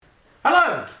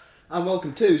Hello! And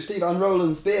welcome to Steve and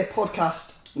Roland's Beer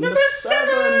Podcast Number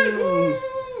 7! Woo!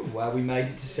 Well, we made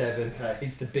it to 7. Okay.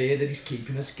 It's the beer that is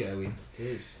keeping us going. It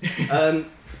is.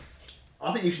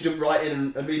 I think you should jump right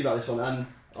in and read about this one, and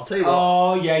I'll tell you what.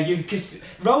 Oh, yeah, because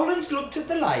Roland's looked at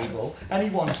the label and he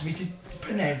wants me to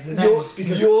pronounce the names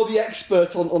because You're the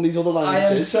expert on these other I am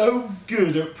languages. so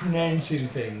good at pronouncing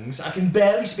things. I can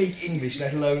barely speak English,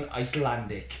 let alone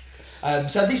Icelandic.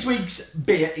 So this week's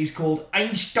beer is called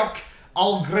Einstock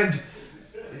Algred.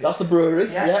 That's the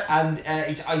brewery. Yeah. And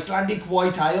it's Icelandic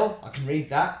white ale. I can read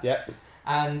that. Yeah.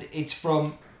 And it's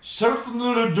from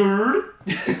Surfnaldur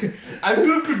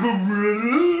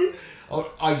or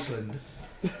Iceland.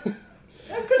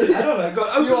 I'm good. I don't know. Go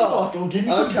open You the are. bottle, give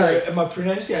me some Okay. beer, and my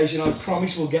pronunciation, I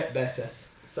promise, will get better.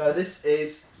 So this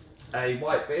is a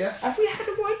white beer. Have we had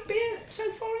a white beer so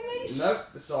far in these? No,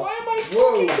 it's not. Why am I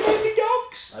Whoa. talking to only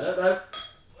dogs? I don't know.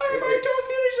 Why am I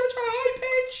talking in such a high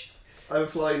pitch?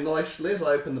 Overflowing nicely as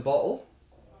I open the bottle.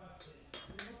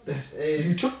 This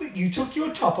is. You took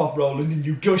your top off, Roland, and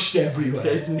you gushed everywhere.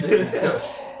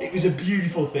 It was a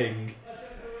beautiful thing.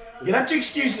 You'll have to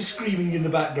excuse the screaming in the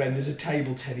background. There's a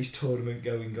table tennis tournament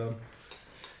going on.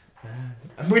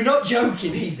 And we're not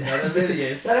joking either. No, there really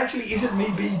is. That actually isn't me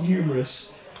being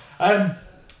humorous. So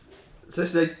So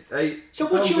this is a what's your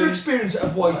Belgian- experience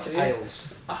of white Yeah. ales?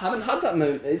 I haven't had that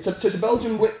many. It's a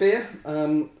Belgian wit beer.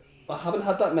 I haven't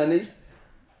had that many.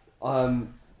 A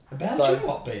Belgian So-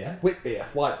 what beer? Wit beer,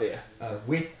 white beer.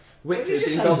 Wit. Wit What did you is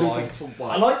just in say Belgium white? for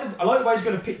white. I like the way he's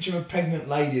got a picture of a pregnant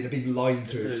lady and a big line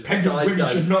through it. Pregnant I women don't.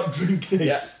 should not drink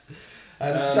this.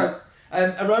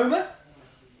 Aroma.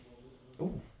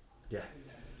 Oh, Yeah.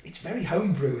 it's very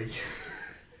homebrewy.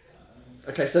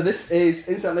 Okay, so this is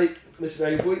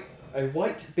a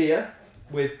white beer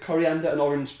with coriander and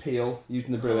orange peel used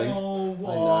in the brewing. Oh,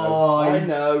 why? I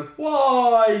know.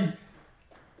 Why?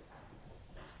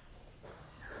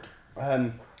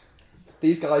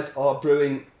 These guys are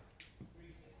brewing,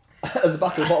 as the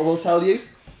back of the bottle will tell you,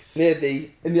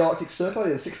 in the Arctic Circle,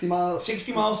 in 60 miles.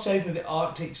 60 miles south of the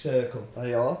Arctic Circle,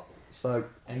 They are. So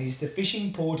and is the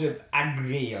fishing port of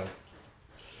Agrio,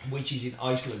 which is in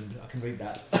Iceland. I can read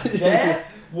that. There,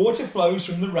 water flows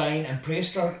from the rain and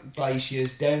prehistoric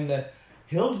glaciers down the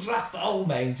Hildrathal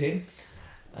mountain,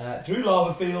 through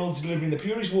lava fields, delivering the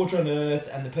purest water on earth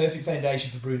and the perfect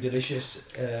foundation for brewing delicious,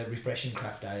 refreshing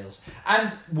craft ales.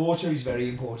 And water is very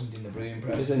important in the brewing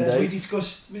process, as we indeed.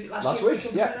 discussed. Was it last Last week? week, We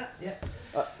talked yeah. about that?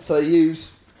 Yeah. so they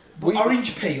use. But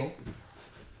orange peel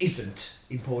isn't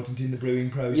important in the brewing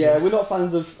process. Yeah, we're not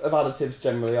fans of additives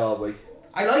generally, are we?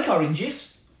 I like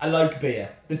oranges. I like beer.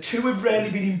 The two have rarely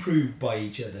been improved by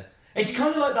each other. It's kind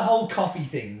of like the whole coffee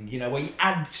thing, you know, where you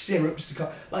add syrups to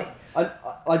coffee. Like,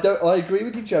 I agree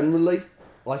with you generally.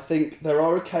 I think there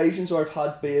are occasions where I've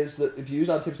had beers that have used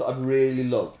additives that I've really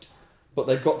loved, but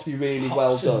they've got to be really well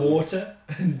hops done. and water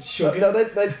and sugar. No,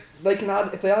 they can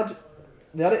add if they add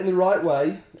it in the right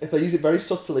way. If they use it very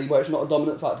subtly, where it's not a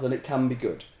dominant factor, then it can be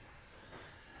good.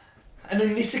 And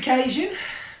in this occasion,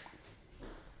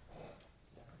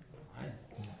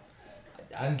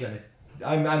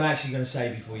 I'm actually gonna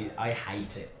say before you, I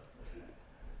hate it.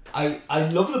 I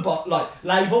love the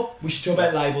label. We should talk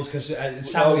about labels because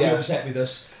Sam will be upset with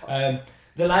us.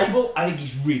 The label I think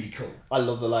is really cool. I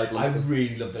love the label. I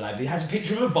really love the label. It has a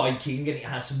picture of a Viking and it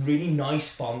has some really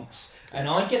nice fonts. And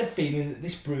I get a feeling that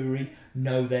this brewery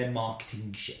know their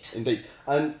marketing shit. Indeed.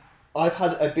 And I've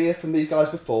had a beer from these guys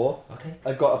before. Okay.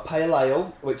 I've got a pale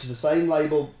ale, which is the same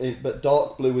label but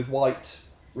dark blue with white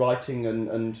writing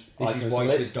and This is icons white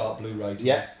on it. with dark blue writing.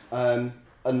 Yeah.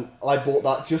 And I bought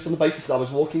that just on the basis that I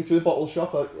was walking through the bottle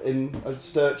shop in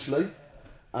Sturchley,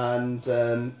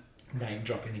 and Name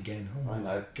dropping again. Oh I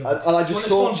know. God. And I just want a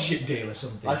saw sponsorship deal or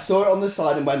something. I saw it on the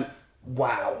side and went,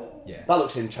 wow, Yeah. that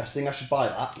looks interesting. I should buy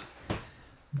that.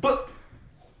 But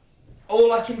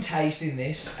all I can taste in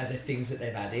this are the things that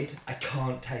they've added. I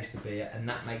can't taste the beer, and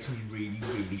that makes me really,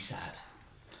 really sad.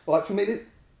 Like for me,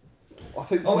 I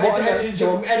think. Oh, what I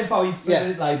know- out of 5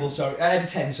 Yeah. label, sorry. Out of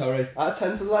 10, sorry. out of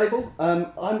 10 for the label,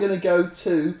 I'm going to go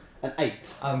to an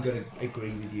 8. I'm going to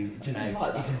agree with you. It's an 8.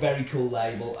 like that. It's a very cool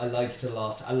label. I like it a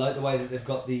lot. I like the way that they've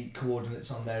got the coordinates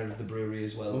on there of the brewery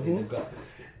as well. Mhm. They've got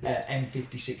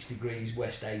N56 degrees,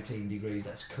 West 18 degrees.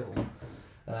 That's cool.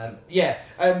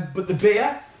 But the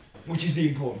beer, which is the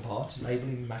important part,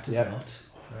 labelling matters Yeah. not.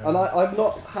 And I've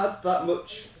not had that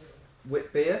much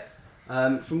wit beer.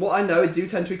 From what I know, it do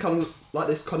tend to be kind of like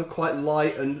this, kind of quite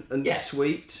light and Yeah.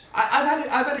 sweet.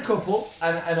 I've had a couple,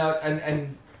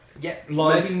 and Yeah,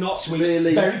 light, maybe not sweet,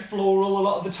 really. very floral a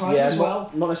lot of the time Yeah, as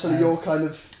well. not necessarily your kind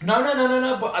of.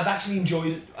 No. But I've actually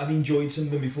enjoyed some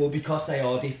of them before because they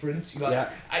are different. Like, Yeah.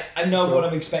 I know Sure. what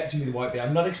I'm expecting with the white beer.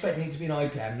 I'm not expecting it to be an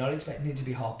IPA. I'm not expecting it to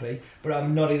be hoppy, but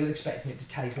I'm not even expecting it to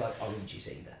taste like oranges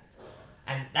either.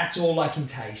 And that's all I can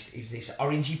taste is this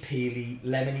orangey, peely,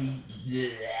 lemony,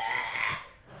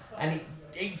 and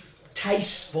it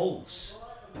tastes false.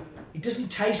 It doesn't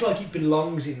taste like it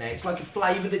belongs in there. It's like a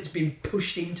flavour that's been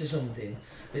pushed into something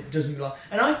that doesn't belong.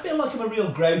 And I feel like I'm a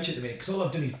real grouch at the minute because all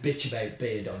I've done is bitch about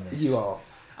beard on this. You are.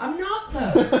 I'm not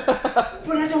though.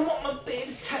 But I don't want my beer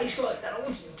to taste like that. I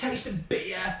want it to taste of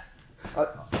beer.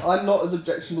 I'm not as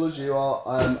objectionable as you are.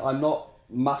 I'm not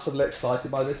massively excited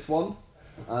by this one.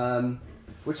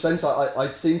 Which seems like I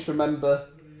seem to remember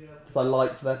that I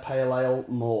liked their pale ale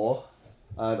more.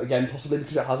 Again, possibly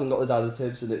because it hasn't got the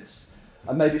additives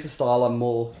and maybe it's a style I'm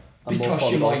more Because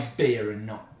fond you of. like beer and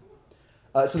not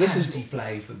So this fancy is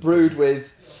flavour. brewed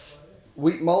with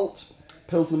wheat malt,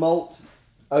 pilsner malt,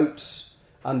 oats,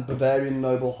 and Bavarian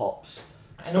noble hops.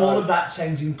 And all of that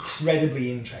sounds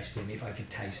incredibly interesting if I could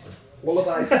taste them. All of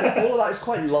that is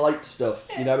quite light stuff.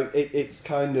 You know, it's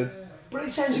kind of. But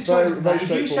it sounds It's very- exciting.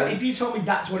 very straightforward. If you told me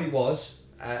that's what it was,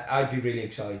 I'd be really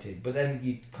excited. But then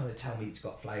you kind of tell me it's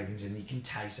got flavourings and you can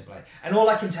taste the flavour. And all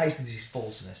I can taste is this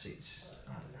falseness.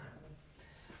 I don't know.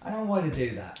 I don't know why they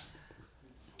do that.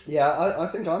 Yeah, I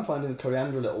think I'm finding the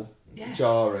coriander a little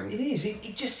jarring. It is.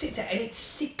 It just sits there and it's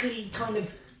sickly kind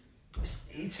of.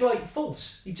 It's like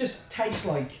false. It just tastes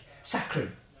like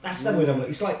saccharine. That's the word I'm looking.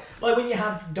 It's like when you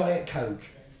have Diet Coke,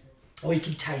 all you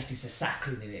can taste is the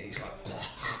saccharine in it. It's like,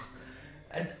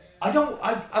 and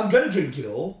I'm going to drink it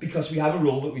all because we have a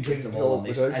rule that we drink them all on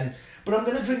this. But I'm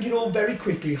going to drink it all very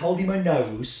quickly, holding my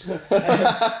nose,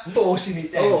 and forcing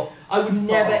it down. Oh. I would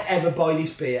never ever buy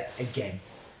this beer again.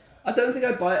 I don't think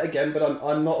I'd buy it again, but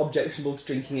I'm not objectionable to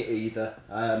drinking it either.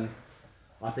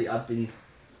 I think I've been.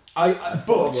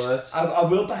 But I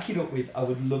will back it up with I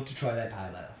would love to try their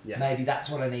pale ale. Yeah. Maybe that's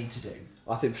what I need to do.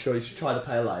 I think for sure you should try the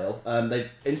pale ale.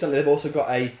 They've also got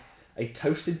a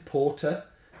toasted porter,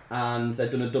 and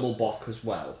they've done a double bock as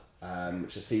well,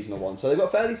 which is a seasonal one. So they've got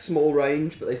a fairly small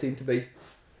range, but they seem to be.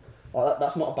 Oh,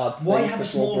 that's not a bad thing. Why have a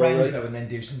small brewery. range though and then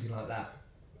do something like that?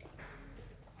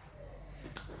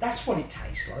 That's what it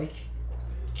tastes like.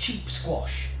 Cheap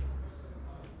squash.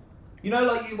 You know,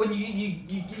 like when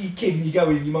you're kid and you go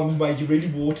in and your mum's made you really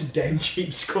watered down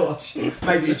cheap squash.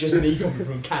 Maybe it's just me coming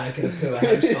from Cannock and a poor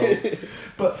household.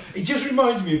 But it just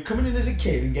reminds me of coming in as a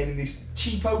kid and getting this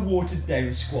cheapo watered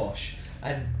down squash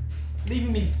and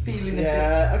leaving me feeling a bit...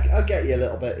 Yeah, I get you a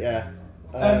little bit, yeah.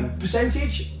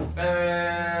 Percentage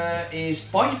is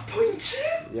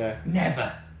 5.2? Yeah.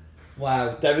 Never.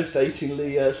 Wow.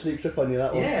 Devastatingly sneaks up on you,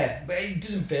 that one. Yeah, but it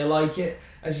doesn't feel like it.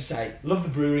 As I say, love the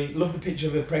brewing, love the picture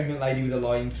of a pregnant lady with a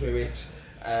line through it.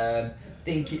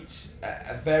 Think it's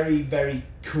a very, very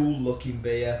cool looking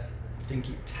beer. Think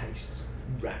it tastes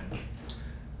rank.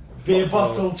 Beer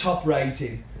bottle top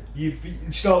rating. You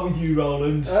start with you,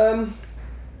 Roland. For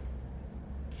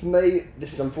me,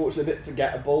 this is unfortunately a bit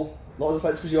forgettable. Not as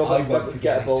offensive as you're, I but won't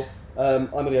forget forgettable. it. I'm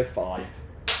going to go 5.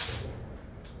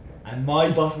 And my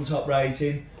bottle top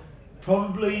rating,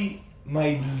 probably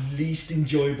my least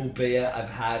enjoyable beer I've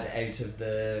had out of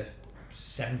the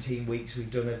 17 weeks we've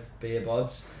done of Beer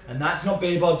Bods. And that's not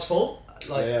Beer Bods' fault.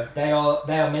 Like they are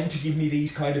meant to give me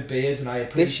these kind of beers, and I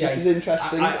appreciate. This is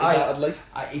interesting. Undoubtedly,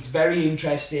 it's very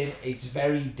interesting. It's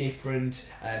very different.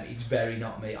 It's very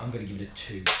not me. I'm going to give it a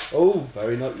 2. Oh,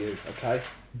 very not you. Okay.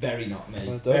 Very not me.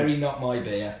 Well done. Very not my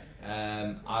beer.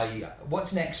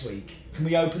 What's next week? Can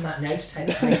we open that now to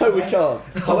 10? No, we can't.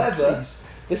 However, please.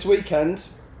 this weekend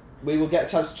we will get a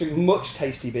chance to drink much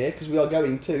tasty beer because we are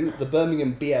going to the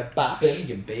Birmingham Beer Bash.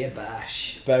 Birmingham Beer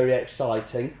Bash. Very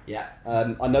exciting. Yeah.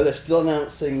 I know they're still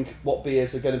announcing what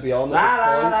beers are going to be on La at la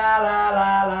this point. la la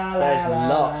la la. There's la,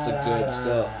 lots la, of good la,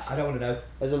 stuff. I don't want to know.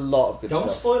 There's a lot of good Don't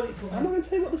stuff. spoil it for me. I'm not going to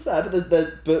tell you what to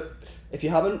say, but if you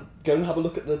haven't, go and have a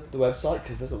look at the website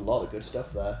because there's a lot of good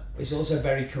stuff there. It's also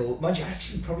very cool. Mind you,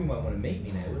 actually probably won't want to meet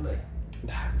me now, will they?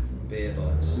 No. Beer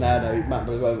Bods. No, Matt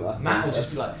won't. Matt will just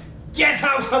be like, "Get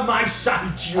out of my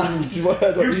sight, you! You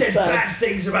heard what You you said said. bad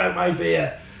things about my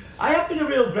beer." I have been a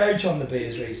real grouch on the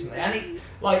beers recently, and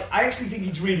I actually think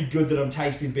it's really good that I'm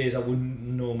tasting beers I wouldn't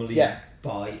normally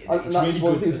buy. And It's that's really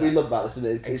one of good the things for we that. love about this, isn't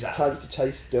it? It's Exactly. a chance to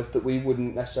taste stuff that we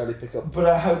wouldn't necessarily pick up. But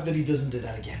I hope that he doesn't do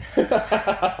that again.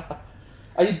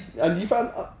 And you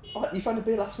found a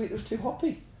beer last week that was too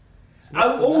hoppy.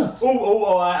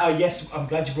 Yes, I'm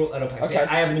glad you brought that up actually. Okay.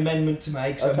 I have an amendment to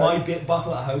make. So Okay. my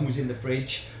bottle at home was in the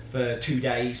fridge for 2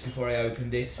 days before I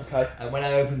opened it. Okay. And when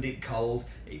I opened it cold,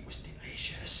 it was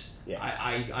delicious. Yeah.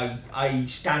 I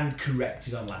stand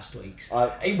corrected on last week's.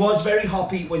 I- It was very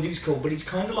hoppy, it was cool, but it's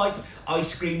kind of like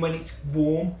ice cream when it's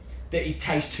warm, that it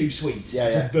tastes too sweet. Yeah,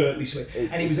 it's yeah. overtly sweet.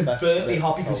 It's And it was the best overtly bit.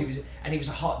 hoppy because Oh. it was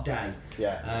a hot day.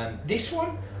 Yeah. This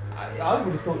one, I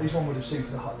would have thought this one would have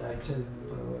suited a hot day too.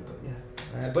 But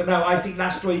yeah. But no, I think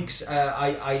last week's,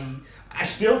 I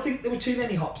still think there were too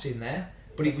many hops in there,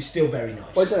 but it was still very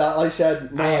nice. Well, I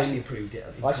shared I actually mine. approved it.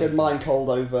 I shared mine cold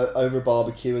over a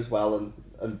barbecue as well,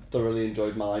 and thoroughly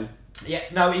enjoyed mine. Yeah,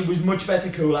 no, it was much better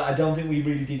cooler. I don't think we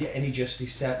really did it any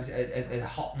justice at a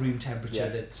hot room temperature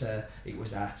that it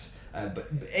was at. But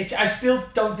I still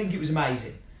don't think it was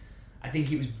amazing. I think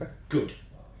it was good.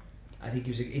 I think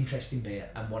it was an interesting beer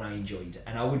and one I enjoyed,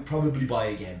 and I would probably buy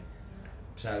again.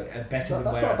 So better than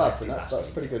That's where not I a bad left thing. it That's last a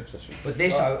week. pretty good position. But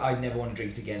this, Right. I never want to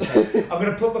drink it again. So I'm going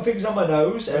to put my fingers on my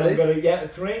nose and I'm Ready? going to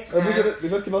 3.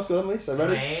 We've hooked him up, haven't we? So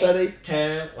ready, steady.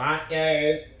 2, 1,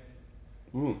 go.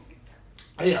 Mm.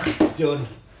 Yeah, done.